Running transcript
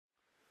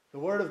The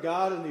word of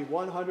God in the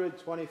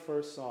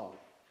 121st Psalm.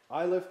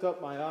 I lift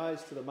up my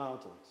eyes to the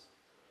mountains.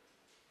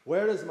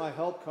 Where does my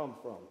help come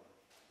from?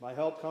 My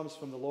help comes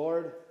from the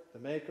Lord, the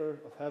maker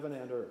of heaven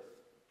and earth.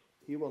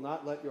 He will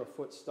not let your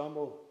foot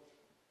stumble.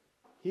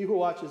 He who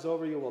watches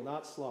over you will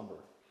not slumber.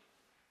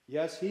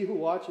 Yes, he who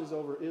watches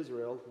over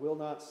Israel will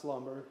not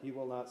slumber. He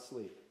will not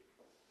sleep.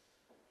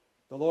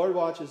 The Lord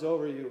watches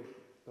over you.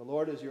 The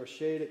Lord is your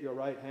shade at your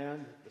right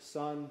hand. The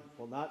sun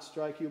will not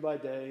strike you by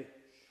day,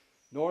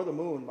 nor the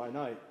moon by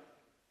night.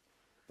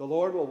 The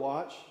Lord will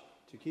watch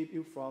to keep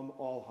you from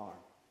all harm.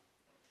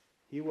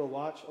 He will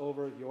watch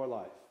over your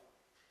life.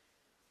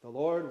 The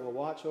Lord will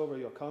watch over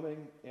your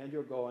coming and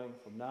your going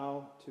from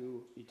now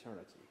to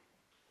eternity.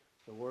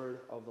 The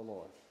word of the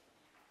Lord.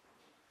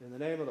 In the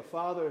name of the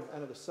Father,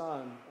 and of the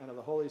Son, and of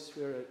the Holy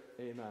Spirit,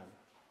 amen.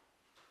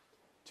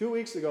 2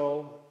 weeks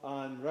ago,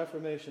 on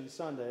Reformation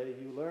Sunday,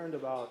 you learned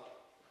about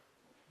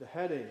the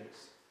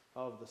headings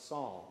of the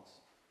Psalms.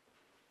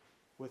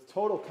 With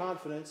total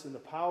confidence in the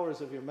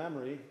powers of your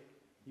memory,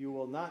 you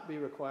will not be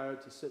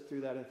required to sit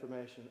through that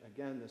information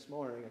again this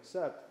morning,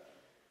 except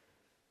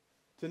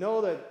to know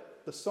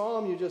that the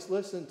psalm you just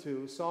listened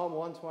to, Psalm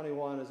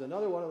 121, is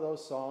another one of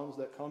those psalms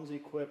that comes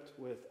equipped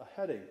with a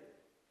heading.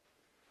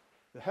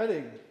 The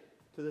heading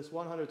to this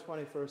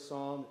 121st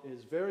Psalm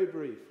is very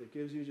brief. It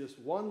gives you just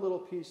one little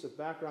piece of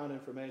background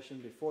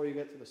information before you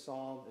get to the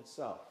psalm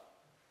itself.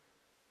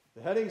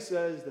 The heading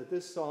says that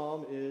this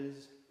psalm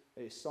is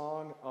a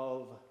song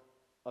of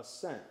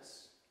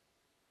ascents.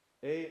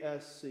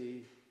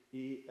 A-S-C-E-N-T-S.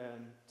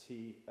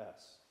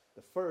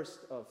 The first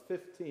of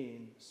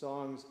 15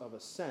 songs of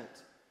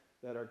ascent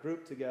that are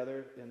grouped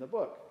together in the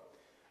book.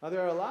 Now,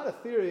 there are a lot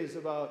of theories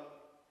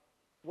about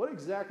what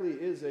exactly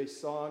is a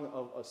song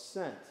of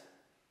ascent.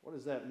 What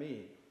does that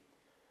mean?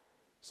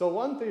 So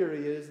one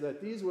theory is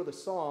that these were the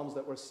psalms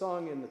that were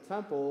sung in the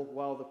temple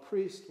while the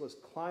priest was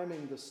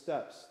climbing the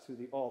steps to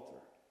the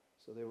altar.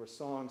 So they were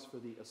songs for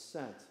the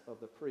ascent of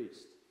the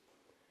priest.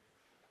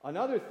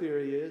 Another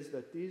theory is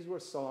that these were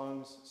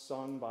songs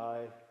sung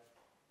by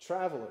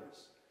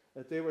travelers,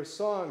 that they were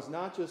songs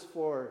not just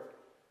for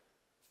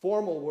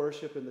formal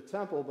worship in the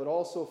temple, but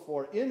also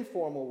for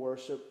informal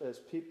worship as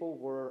people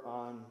were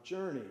on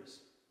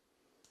journeys.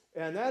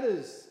 And that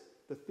is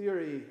the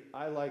theory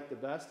I like the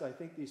best. I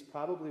think these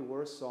probably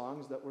were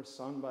songs that were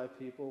sung by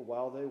people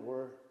while they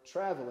were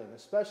traveling,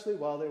 especially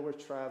while they were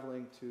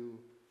traveling to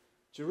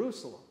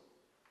Jerusalem.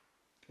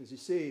 As you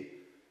see,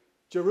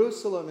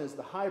 Jerusalem is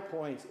the high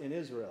point in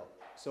Israel,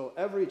 so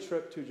every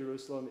trip to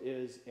Jerusalem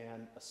is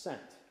an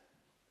ascent.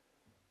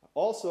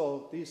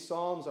 Also, these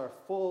psalms are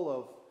full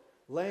of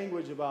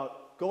language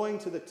about going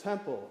to the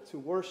temple to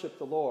worship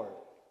the Lord.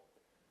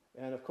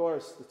 And of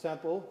course, the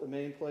temple, the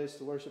main place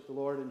to worship the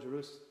Lord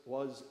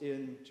was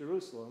in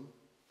Jerusalem.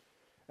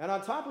 And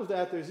on top of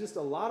that, there's just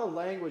a lot of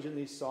language in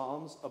these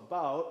psalms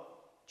about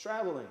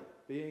traveling,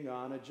 being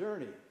on a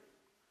journey.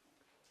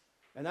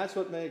 And that's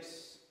what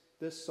makes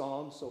this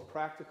psalm so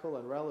practical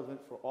and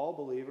relevant for all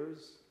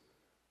believers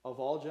of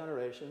all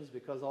generations,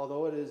 because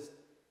although it is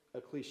a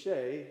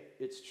cliche,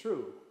 it's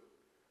true.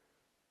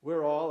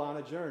 We're all on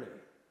a journey.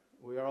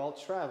 We are all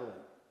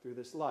traveling through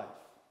this life.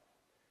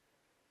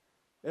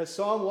 As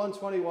Psalm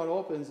 121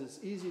 opens, it's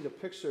easy to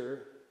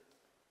picture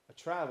a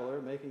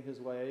traveler making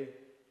his way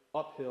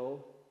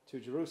uphill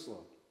to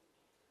Jerusalem.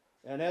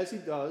 And as he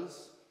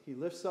does, he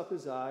lifts up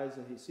his eyes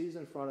and he sees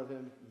in front of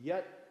him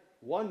yet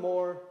one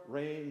more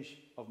range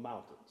of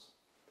mountains.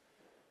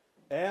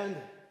 And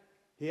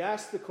he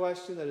asks the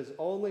question that is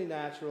only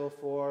natural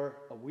for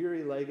a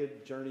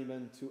weary-legged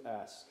journeyman to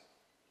ask.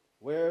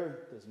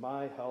 Where does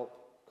my help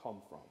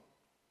come from?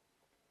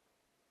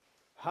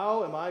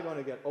 How am I going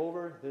to get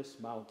over this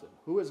mountain?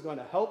 Who is going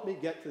to help me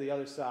get to the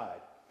other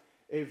side?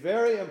 A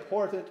very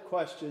important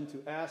question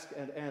to ask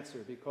and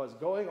answer, because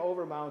going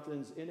over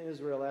mountains in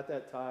Israel at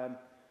that time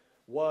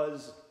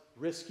was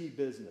risky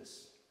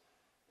business.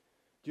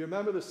 Do you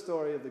remember the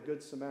story of the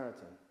Good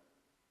Samaritan?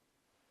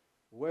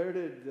 Where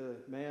did the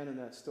man in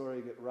that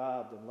story get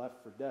robbed and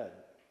left for dead?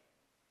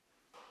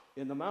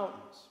 In the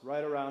mountains,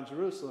 right around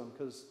Jerusalem,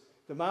 because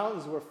the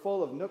mountains were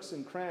full of nooks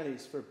and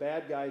crannies for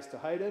bad guys to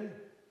hide in,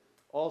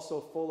 also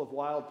full of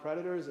wild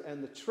predators,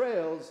 and the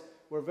trails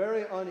were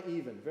very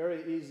uneven,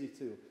 very easy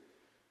to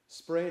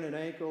sprain an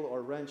ankle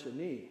or wrench a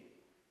knee.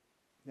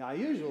 Now,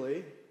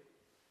 usually,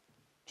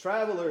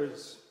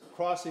 travelers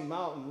crossing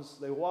mountains,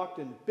 they walked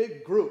in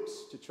big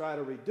groups to try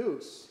to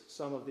reduce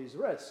some of these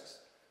risks.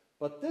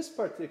 But this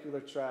particular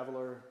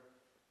traveler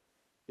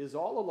is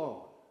all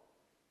alone.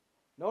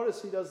 Notice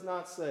he does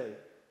not say,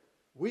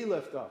 we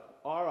lift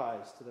up our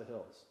eyes to the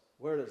hills.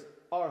 Where does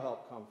our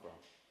help come from?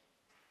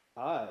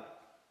 I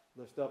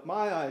lift up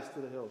my eyes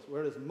to the hills.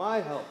 Where does my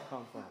help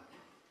come from?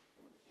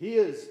 He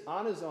is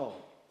on his own.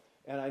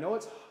 And I know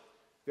it's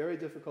very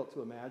difficult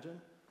to imagine,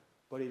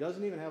 but he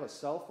doesn't even have a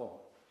cell phone.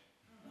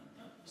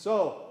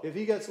 So if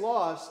he gets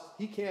lost,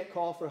 he can't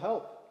call for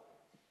help.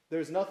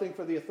 There's nothing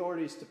for the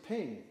authorities to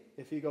ping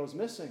if he goes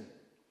missing.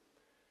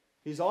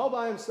 He's all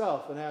by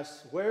himself and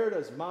asks, where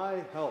does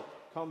my help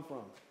come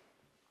from?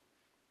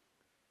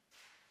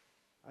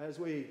 As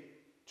we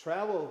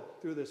travel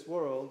through this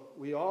world,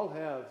 we all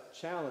have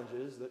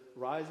challenges that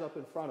rise up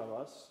in front of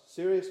us,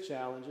 serious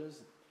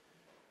challenges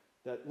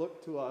that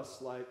look to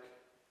us like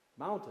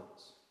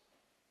mountains.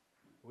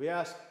 We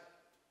ask,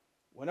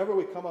 whenever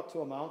we come up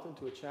to a mountain,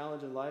 to a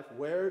challenge in life,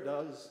 where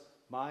does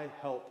my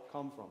help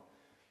come from?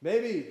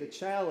 Maybe the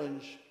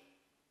challenge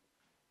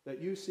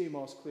that you see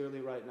most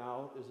clearly right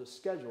now is a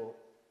schedule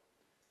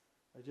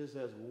that just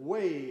has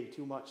way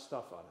too much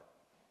stuff on it.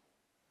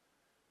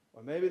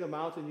 Or maybe the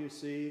mountain you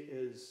see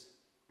is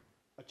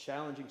a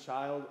challenging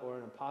child or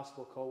an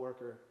impossible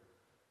coworker.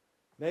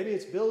 Maybe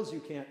it's bills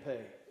you can't pay.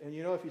 And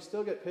you know, if you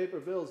still get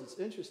paper bills, it's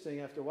interesting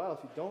after a while,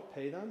 if you don't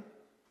pay them,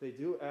 they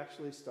do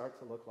actually start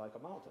to look like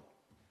a mountain.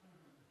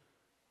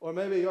 Or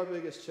maybe your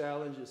biggest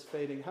challenge is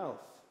fading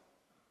health.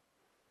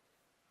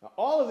 Now,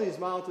 all of these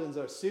mountains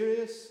are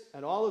serious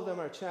and all of them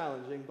are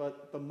challenging,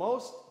 but the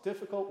most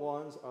difficult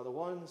ones are the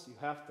ones you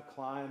have to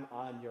climb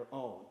on your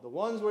own. The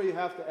ones where you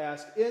have to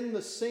ask in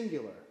the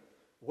singular,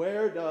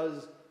 where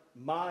does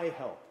my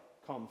help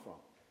come from?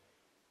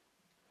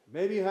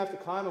 Maybe you have to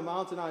climb a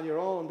mountain on your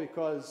own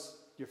because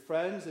your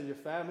friends and your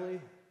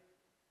family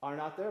are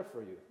not there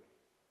for you.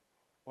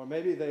 Or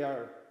maybe they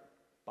are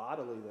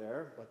bodily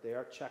there, but they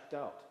are checked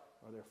out,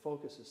 or their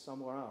focus is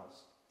somewhere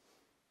else.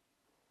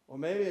 Or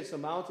maybe it's a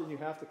mountain you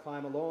have to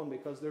climb alone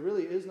because there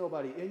really is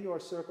nobody in your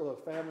circle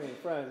of family and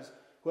friends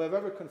who have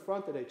ever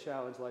confronted a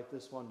challenge like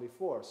this one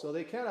before. So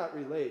they cannot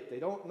relate. They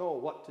don't know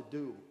what to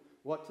do,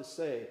 what to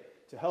say,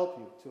 to help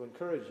you, to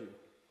encourage you.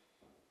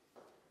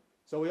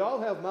 So we all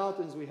have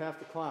mountains we have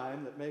to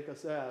climb that make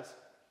us ask,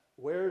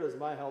 where does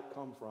my help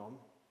come from?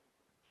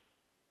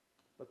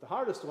 But the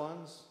hardest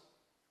ones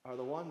are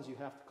the ones you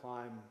have to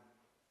climb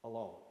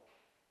alone.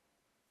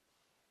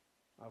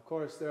 Of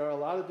course, there are a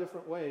lot of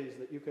different ways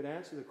that you could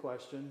answer the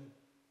question,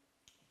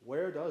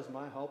 where does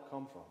my help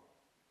come from?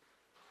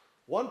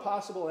 One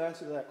possible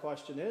answer to that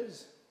question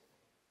is,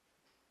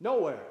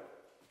 nowhere.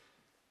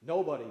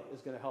 Nobody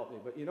is going to help me.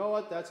 But you know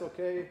what? That's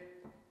okay,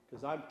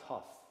 because I'm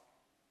tough.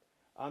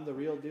 I'm the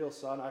real deal,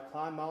 son. I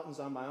climb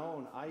mountains on my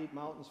own. I eat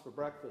mountains for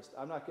breakfast.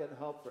 I'm not getting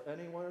help for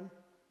anyone,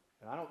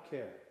 and I don't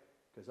care,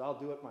 because I'll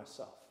do it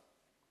myself.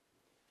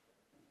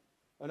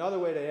 Another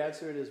way to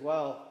answer it is,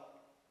 well,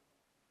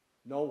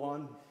 no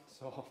one,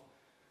 so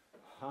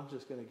I'm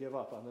just going to give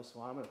up on this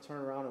one. I'm going to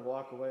turn around and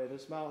walk away.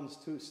 This mountain's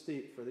too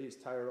steep for these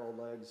tired old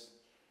legs.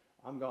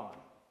 I'm gone.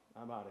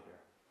 I'm out of here.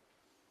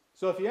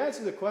 So if you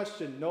answer the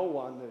question, no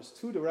one, there's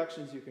two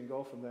directions you can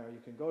go from there.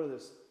 You can go to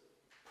this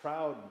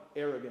proud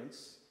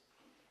arrogance,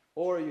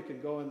 or you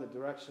can go in the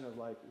direction of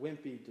like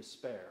wimpy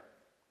despair.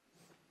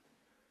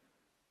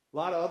 A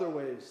lot of other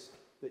ways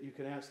that you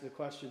can answer the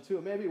question too.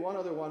 Maybe one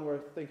other one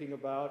worth thinking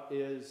about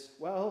is,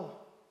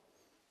 well,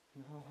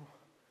 no,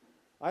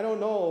 I don't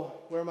know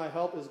where my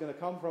help is going to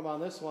come from on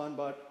this one,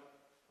 but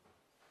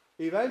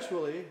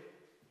eventually,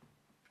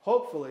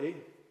 hopefully,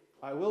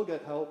 I will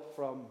get help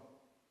from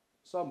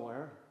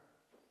somewhere.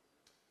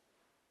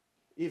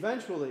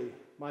 Eventually,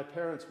 my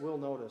parents will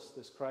notice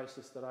this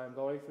crisis that I am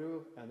going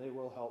through, and they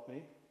will help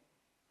me.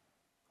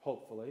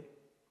 Hopefully.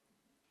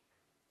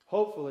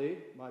 Hopefully,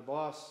 my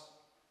boss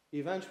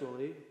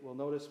eventually will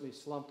notice me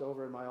slumped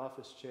over in my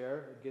office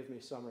chair and give me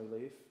some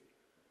relief.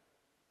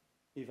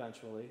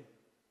 Eventually.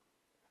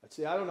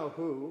 See, I don't know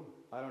who,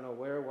 I don't know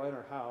where, when,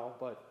 or how,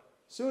 but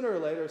sooner or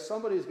later,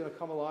 somebody's going to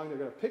come along, they're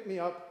going to pick me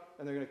up,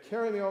 and they're going to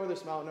carry me over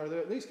this mountain, or they're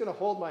at least going to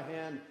hold my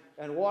hand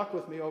and walk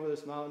with me over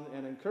this mountain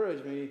and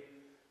encourage me.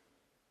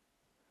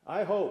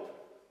 I hope.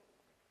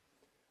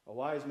 A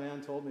wise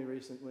man told me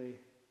recently,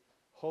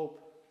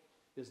 hope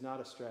is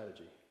not a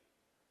strategy.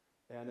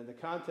 And in the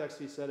context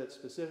he said it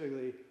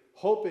specifically,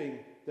 hoping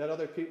that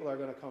other people are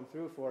going to come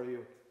through for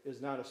you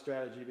is not a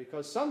strategy,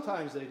 because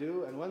sometimes they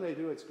do, and when they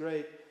do, it's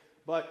great,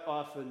 but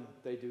often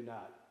they do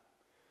not.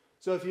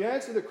 So if you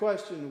answer the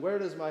question, where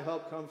does my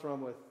help come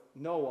from, with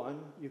no one,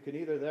 you can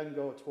either then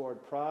go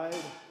toward pride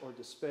or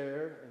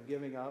despair and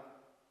giving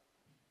up,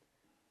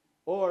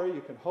 or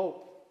you can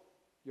hope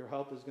your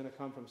help is going to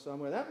come from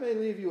somewhere. That may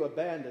leave you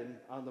abandoned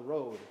on the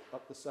road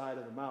up the side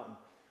of the mountain.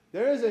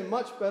 There is a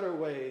much better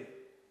way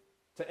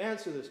to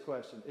answer this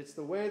question. It's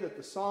the way that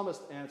the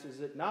psalmist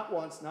answers it, not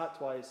once, not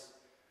twice,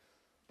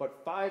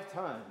 but 5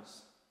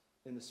 times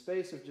in the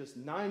space of just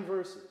 9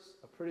 verses,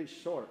 a pretty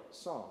short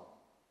psalm.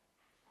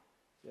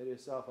 Say to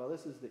yourself, well,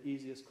 this is the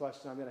easiest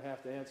question I'm going to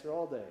have to answer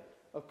all day.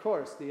 Of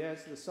course, the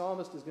answer the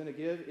psalmist is going to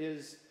give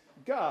is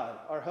God.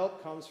 Our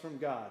help comes from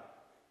God.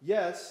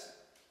 Yes,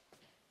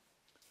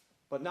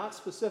 but not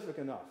specific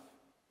enough.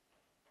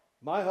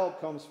 My help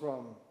comes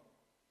from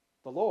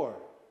the Lord.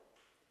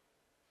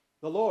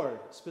 The Lord,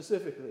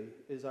 specifically,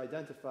 is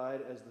identified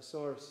as the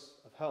source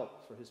of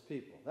help for his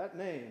people. That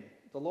name,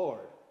 the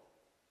Lord,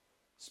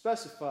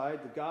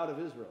 specified the God of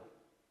Israel.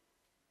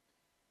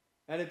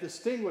 And it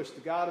distinguished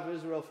the God of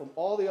Israel from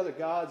all the other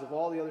gods of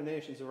all the other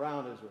nations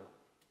around Israel.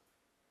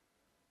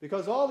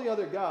 Because all the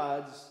other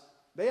gods,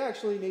 they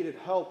actually needed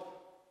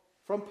help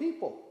from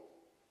people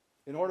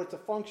in order to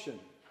function.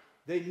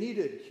 They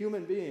needed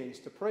human beings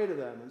to pray to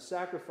them and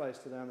sacrifice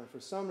to them, and for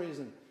some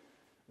reason,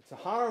 to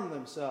harm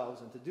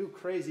themselves and to do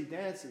crazy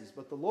dances.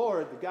 But the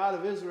Lord, the God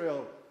of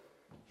Israel,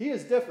 he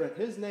is different.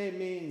 His name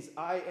means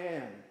I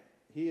am.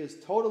 He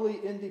is totally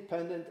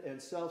independent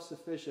and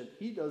self-sufficient.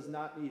 He does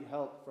not need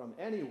help from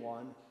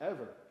anyone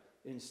ever.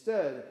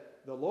 Instead,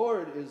 the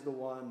Lord is the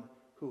one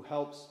who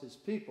helps his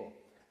people.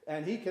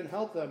 And he can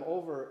help them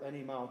over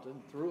any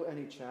mountain, through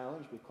any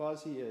challenge,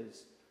 because he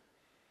is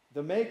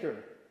the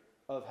maker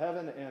of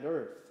heaven and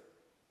earth.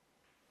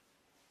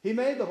 He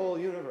made the whole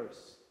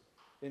universe,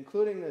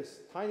 including this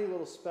tiny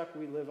little speck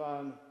we live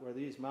on where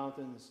these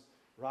mountains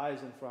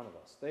rise in front of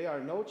us. They are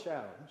no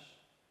challenge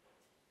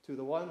to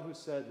the one who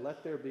said,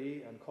 "Let there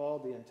be," and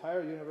called the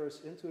entire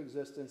universe into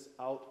existence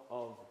out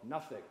of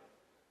nothing.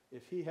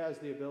 If he has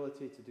the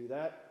ability to do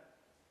that,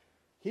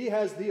 he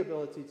has the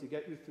ability to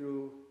get you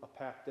through a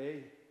packed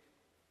day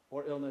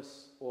or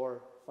illness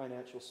or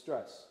financial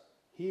stress.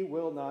 He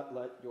will not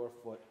let your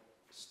foot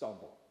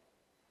stumble.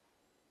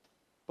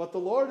 But the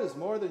Lord is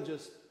more than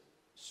just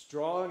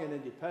strong and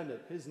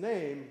independent. His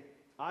name,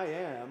 I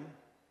am,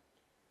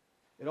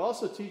 it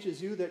also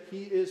teaches you that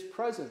he is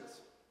present.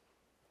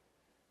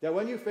 That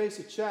when you face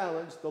a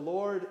challenge, the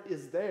Lord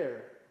is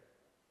there,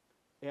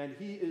 and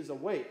he is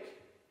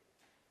awake.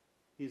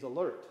 He's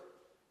alert.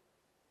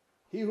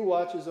 He who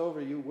watches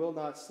over you will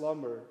not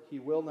slumber. He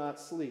will not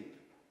sleep.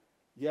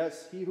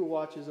 Yes, he who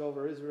watches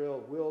over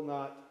Israel will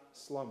not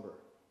slumber.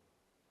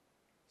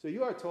 So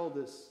you are told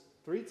this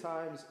 3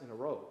 times in a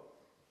row,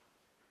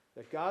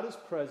 that God is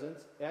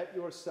present at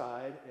your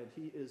side, and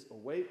he is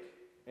awake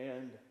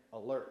and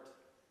alert.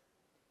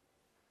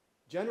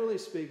 Generally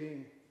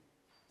speaking,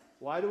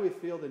 why do we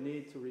feel the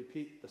need to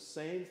repeat the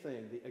same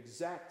thing, the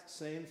exact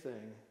same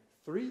thing,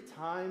 3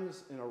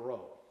 times in a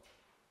row?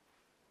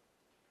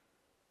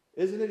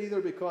 Isn't it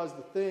either because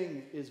the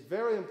thing is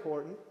very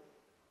important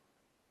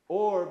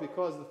or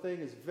because the thing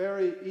is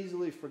very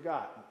easily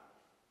forgotten?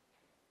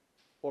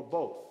 Or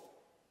both?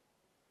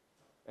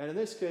 And in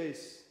this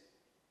case,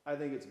 I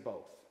think it's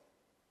both.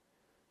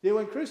 See,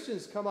 when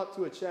Christians come up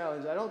to a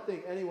challenge, I don't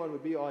think anyone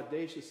would be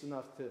audacious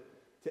enough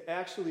to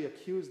actually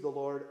accuse the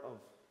Lord of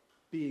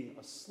being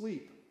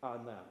asleep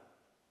on them.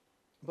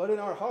 But in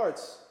our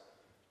hearts,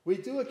 we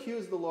do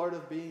accuse the Lord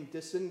of being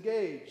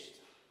disengaged,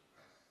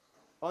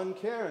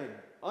 uncaring,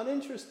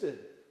 uninterested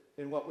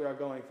in what we are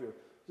going through.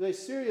 It's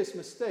a serious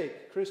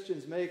mistake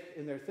Christians make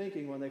in their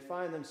thinking when they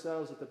find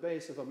themselves at the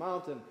base of a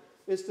mountain,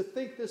 is to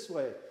think this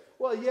way.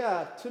 Well,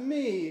 yeah, to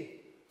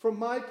me, from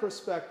my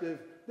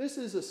perspective, this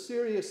is a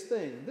serious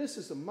thing. This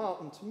is a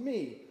mountain to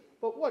me.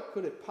 But what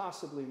could it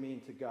possibly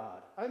mean to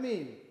God? I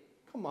mean,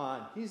 come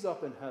on, he's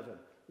up in heaven.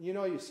 You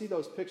know, you see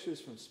those pictures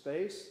from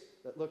space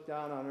that look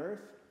down on Earth?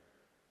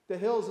 The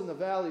hills and the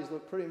valleys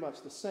look pretty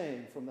much the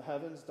same from the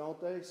heavens,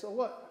 don't they? So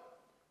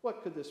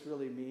what could this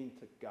really mean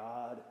to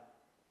God?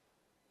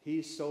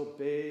 He's so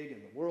big,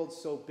 and the world's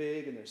so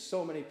big, and there's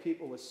so many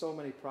people with so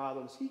many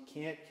problems. He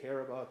can't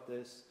care about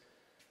this.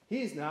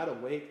 He's not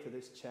awake to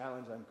this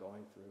challenge I'm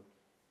going through.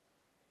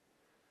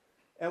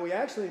 And we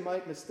actually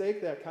might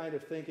mistake that kind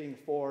of thinking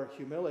for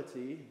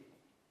humility,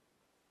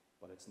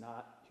 but it's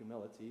not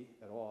humility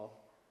at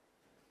all.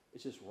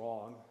 It's just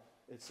wrong.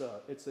 It's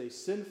a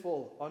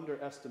sinful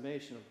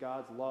underestimation of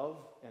God's love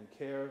and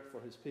care for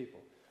his people.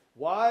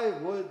 Why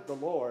would the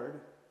Lord,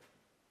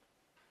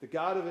 the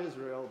God of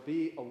Israel,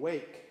 be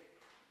awake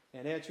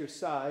and at your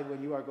side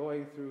when you are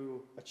going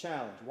through a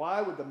challenge?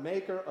 Why would the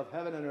maker of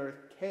heaven and earth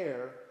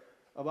care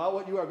about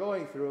what you are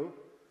going through?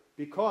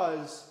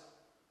 Because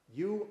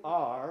you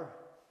are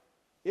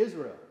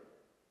Israel.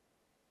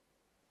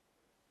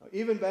 Now,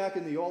 even back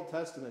in the Old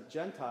Testament,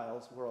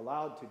 Gentiles were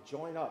allowed to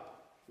join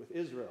up with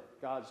Israel,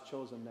 God's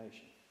chosen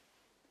nation.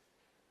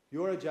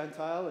 You are a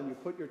Gentile and you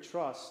put your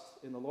trust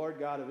in the Lord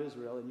God of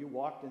Israel and you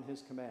walked in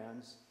his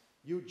commands.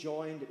 You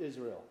joined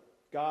Israel,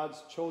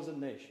 God's chosen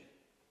nation,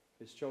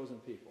 his chosen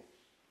people.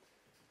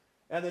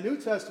 And the New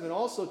Testament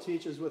also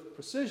teaches with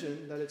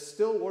precision that it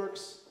still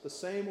works the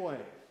same way.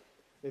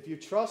 If you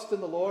trust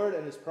in the Lord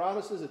and his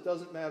promises, it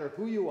doesn't matter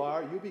who you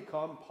are, you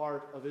become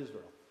part of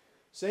Israel.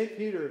 St.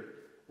 Peter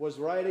was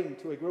writing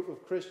to a group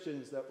of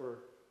Christians that were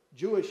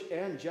Jewish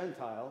and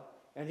Gentile,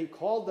 and he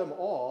called them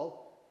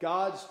all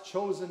God's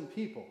chosen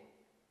people,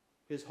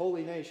 his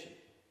holy nation.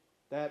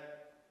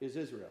 That is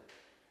Israel.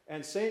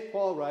 And St.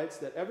 Paul writes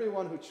that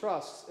everyone who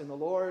trusts in the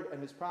Lord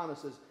and his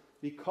promises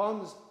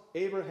becomes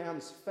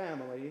Abraham's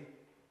family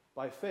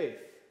by faith.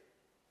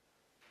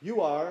 You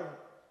are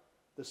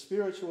the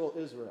spiritual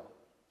Israel.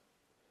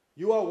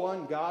 You are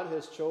one God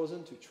has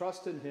chosen to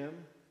trust in him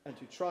and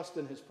to trust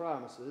in his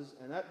promises,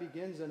 and that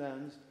begins and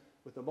ends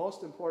with the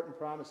most important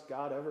promise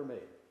God ever made.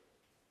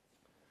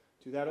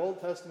 To that Old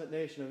Testament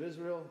nation of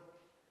Israel,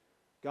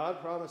 God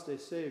promised a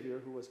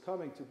Savior who was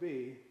coming to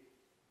be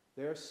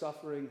their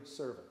suffering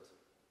servant.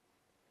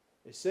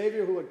 A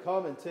Savior who would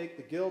come and take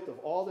the guilt of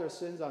all their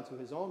sins onto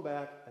his own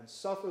back and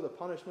suffer the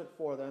punishment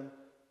for them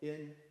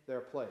in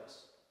their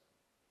place.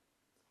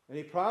 And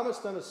he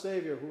promised them a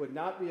Savior who would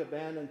not be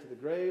abandoned to the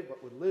grave,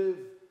 but would live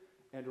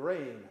and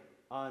reign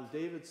on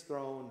David's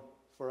throne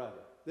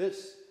forever.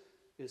 This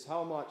is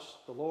how much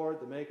the Lord,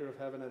 the maker of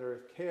heaven and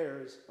earth,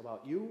 cares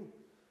about you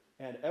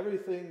and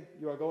everything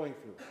you are going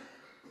through.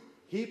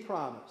 He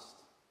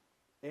promised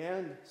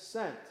and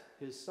sent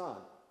his Son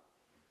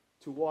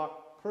to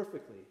walk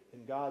perfectly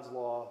in God's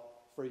law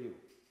for you,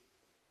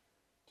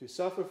 to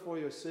suffer for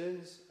your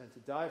sins and to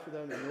die for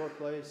them in your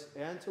place,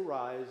 and to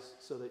rise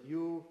so that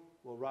you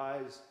will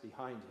rise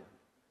behind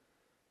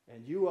him.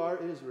 And you are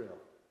Israel.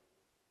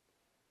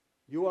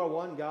 You are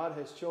one God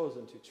has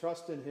chosen to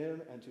trust in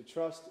him and to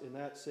trust in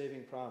that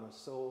saving promise.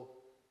 So,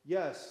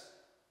 yes,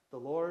 the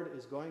Lord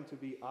is going to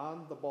be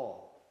on the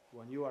ball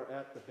when you are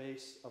at the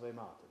base of a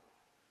mountain.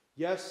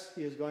 Yes,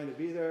 he is going to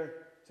be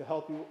there to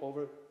help you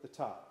over the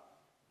top.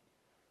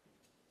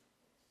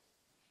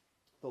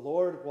 The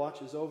Lord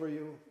watches over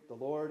you. The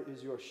Lord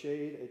is your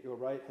shade at your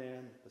right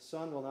hand. The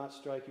sun will not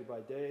strike you by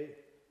day,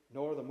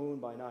 nor the moon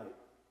by night.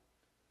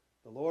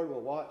 The Lord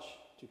will watch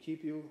to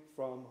keep you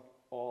from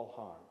all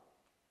harm.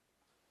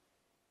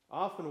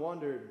 I often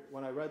wondered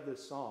when I read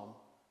this psalm,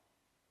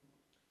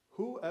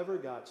 who ever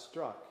got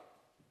struck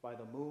by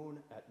the moon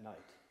at night?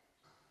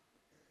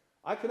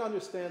 I can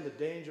understand the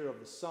danger of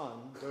the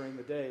sun during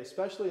the day,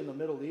 especially in the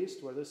Middle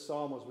East where this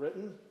psalm was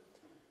written.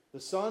 The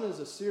sun is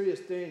a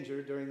serious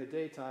danger during the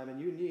daytime, and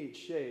you need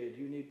shade,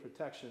 you need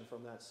protection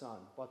from that sun.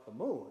 But the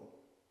moon,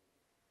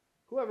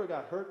 whoever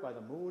got hurt by the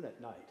moon at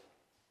night?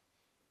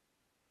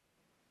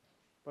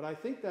 But I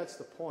think that's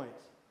the point.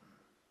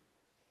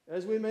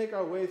 As we make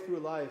our way through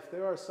life,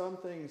 there are some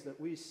things that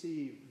we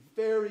see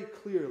very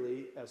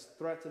clearly as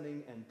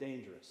threatening and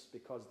dangerous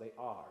because they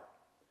are.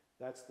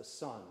 That's the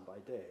sun by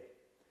day.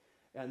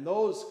 And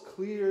those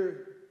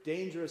clear,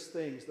 dangerous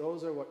things,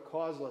 those are what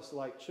cause us,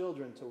 like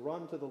children, to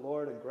run to the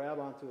Lord and grab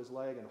onto his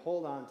leg and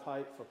hold on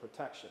tight for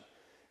protection.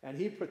 And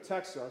he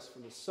protects us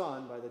from the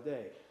sun by the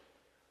day.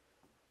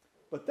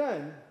 But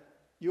then,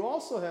 you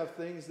also have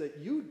things that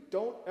you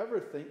don't ever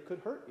think could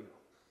hurt you.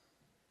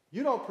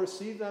 You don't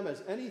perceive them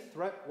as any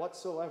threat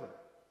whatsoever.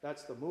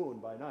 That's the moon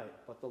by night.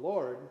 But the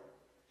Lord,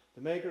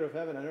 the maker of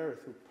heaven and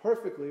earth, who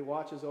perfectly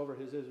watches over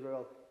his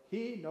Israel,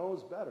 he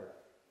knows better.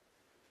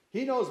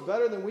 He knows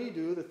better than we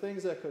do the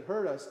things that could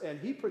hurt us, and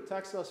he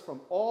protects us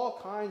from all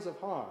kinds of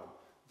harm.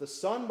 The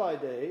sun by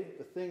day,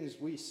 the things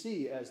we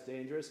see as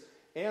dangerous,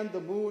 and the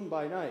moon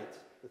by night,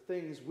 the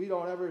things we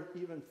don't ever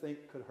even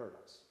think could hurt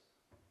us.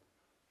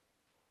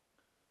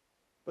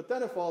 But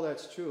then if all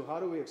that's true, how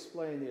do we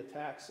explain the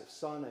attacks of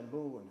sun and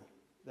moon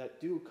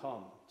that do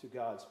come to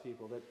God's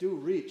people, that do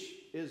reach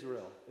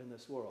Israel in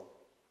this world?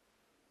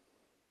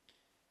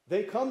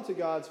 They come to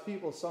God's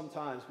people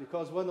sometimes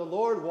because when the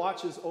Lord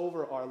watches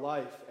over our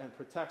life and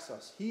protects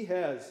us, he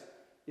has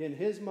in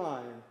his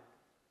mind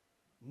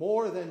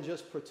more than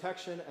just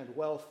protection and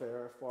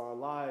welfare for our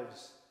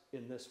lives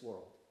in this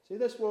world. See,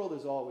 this world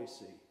is all we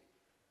see.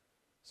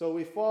 So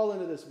we fall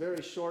into this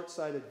very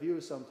short-sighted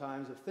view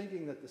sometimes of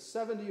thinking that the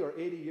 70 or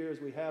 80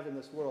 years we have in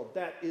this world,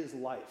 that is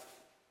life.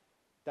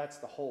 That's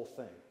the whole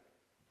thing.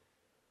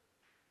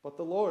 But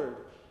the Lord,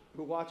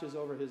 who watches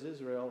over his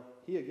Israel,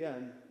 he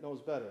again knows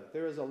better.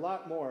 There is a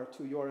lot more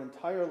to your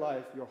entire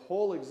life, your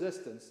whole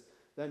existence,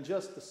 than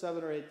just the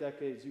 7 or 8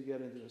 decades you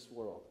get into this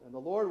world. And the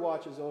Lord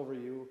watches over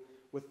you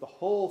with the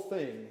whole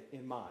thing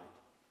in mind.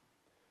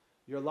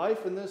 Your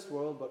life in this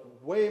world,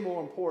 but way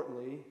more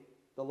importantly,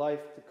 the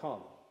life to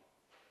come.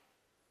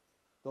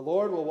 The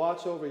Lord will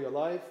watch over your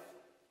life.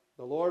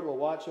 The Lord will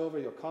watch over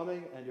your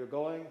coming and your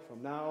going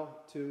from now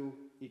to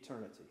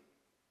eternity.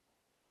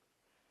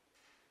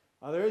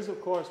 Now, there is, of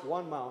course,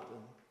 one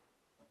mountain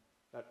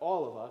that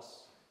all of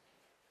us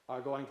are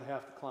going to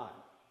have to climb.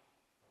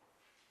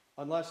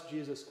 Unless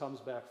Jesus comes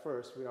back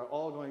first, we are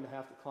all going to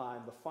have to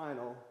climb the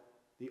final,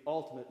 the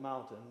ultimate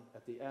mountain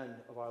at the end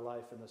of our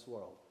life in this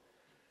world.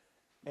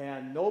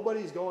 And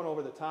nobody's going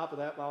over the top of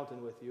that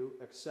mountain with you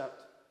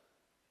except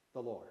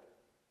the Lord.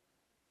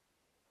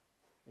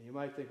 And you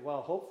might think,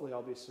 well, hopefully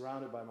I'll be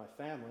surrounded by my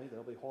family.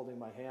 They'll be holding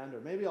my hand. Or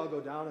maybe I'll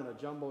go down in a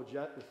jumbo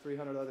jet with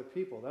 300 other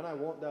people. Then I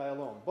won't die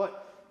alone.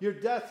 But your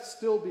death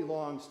still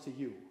belongs to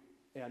you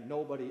and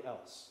nobody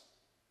else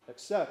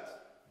except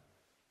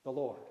the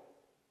Lord.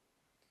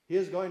 He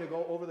is going to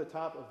go over the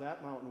top of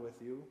that mountain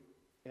with you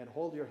and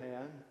hold your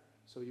hand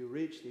so you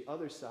reach the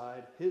other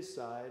side, his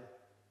side,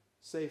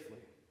 safely.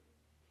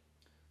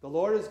 The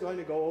Lord is going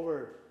to go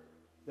over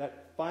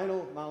that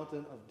final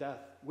mountain of death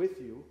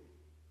with you,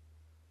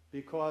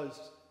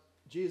 because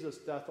Jesus'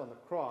 death on the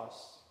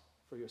cross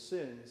for your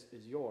sins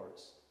is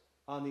yours.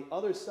 On the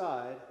other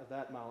side of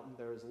that mountain,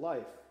 there is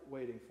life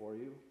waiting for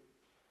you,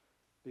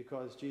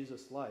 because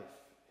Jesus' life,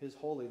 his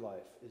holy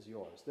life, is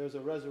yours. There's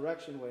a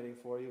resurrection waiting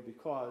for you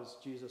because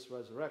Jesus'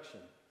 resurrection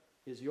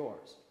is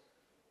yours.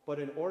 But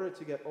in order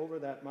to get over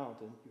that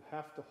mountain, you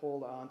have to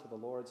hold on to the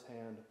Lord's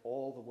hand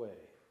all the way.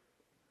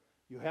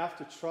 You have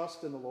to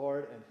trust in the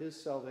Lord and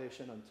his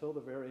salvation until the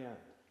very end.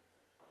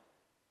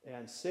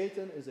 And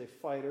Satan is a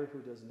fighter who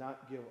does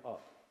not give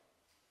up.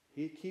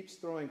 He keeps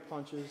throwing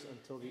punches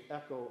until the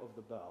echo of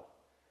the bell.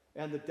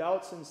 And the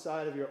doubts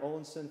inside of your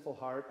own sinful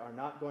heart are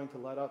not going to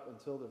let up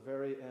until the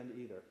very end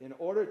either. In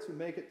order to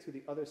make it to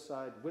the other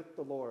side with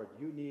the Lord,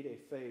 you need a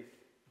faith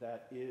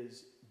that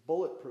is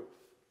bulletproof.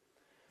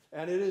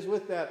 And it is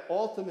with that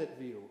ultimate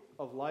view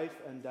of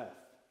life and death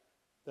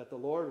that the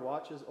Lord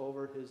watches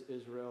over his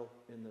Israel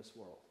in this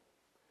world.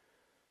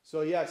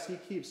 So yes, he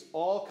keeps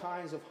all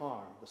kinds of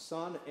harm, the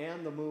sun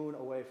and the moon,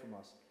 away from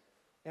us.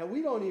 And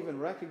we don't even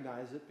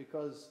recognize it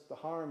because the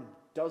harm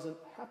doesn't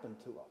happen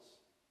to us.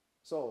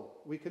 So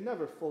we can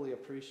never fully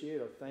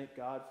appreciate or thank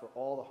God for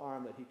all the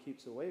harm that he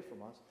keeps away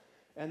from us.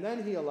 And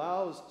then he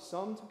allows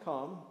some to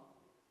come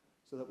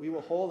so that we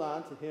will hold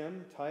on to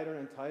him tighter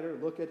and tighter,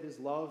 look at his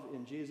love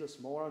in Jesus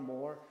more and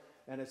more.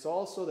 And it's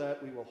also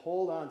that we will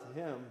hold on to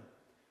him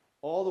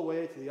all the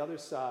way to the other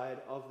side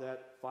of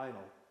that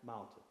final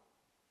mountain.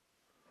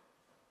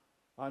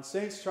 On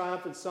Saints'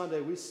 Triumphant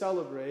Sunday, we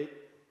celebrate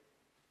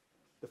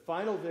the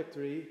final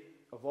victory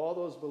of all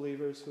those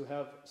believers who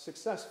have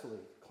successfully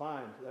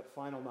climbed that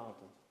final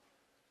mountain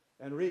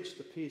and reached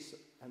the peace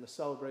and the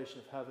celebration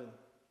of heaven.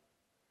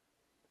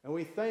 And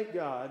we thank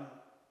God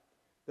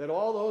that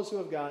all those who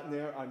have gotten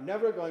there are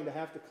never going to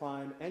have to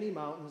climb any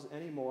mountains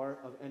anymore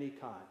of any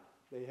kind.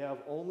 They have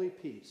only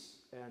peace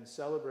and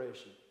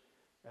celebration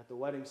at the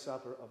wedding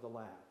supper of the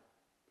Lamb.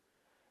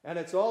 And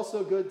it's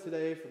also good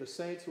today for the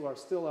saints who are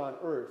still on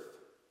earth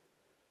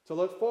to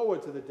look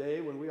forward to the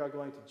day when we are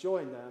going to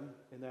join them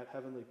in that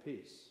heavenly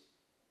peace.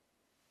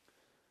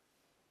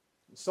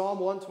 Psalm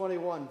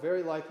 121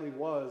 very likely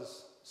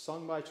was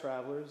sung by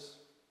travelers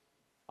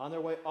on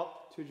their way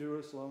up to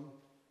Jerusalem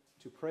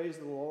to praise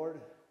the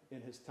Lord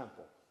in his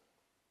temple.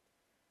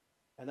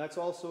 And that's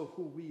also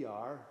who we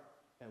are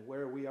and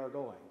where we are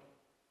going.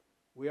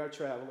 We are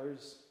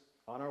travelers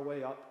on our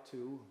way up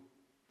to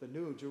the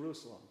new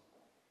Jerusalem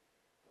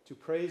to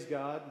praise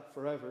God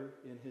forever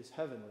in his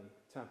heavenly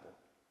temple.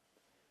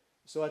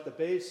 So at the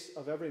base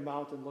of every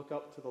mountain, look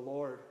up to the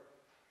Lord,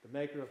 the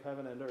maker of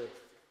heaven and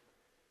earth.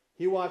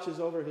 He watches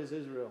over his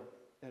Israel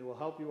and will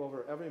help you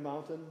over every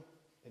mountain,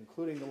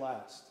 including the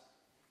last.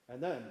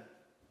 And then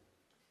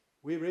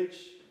we reach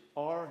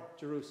our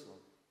Jerusalem,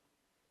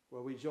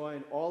 where we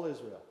join all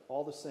Israel,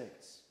 all the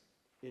saints,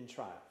 in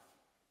triumph.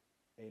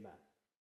 Amen.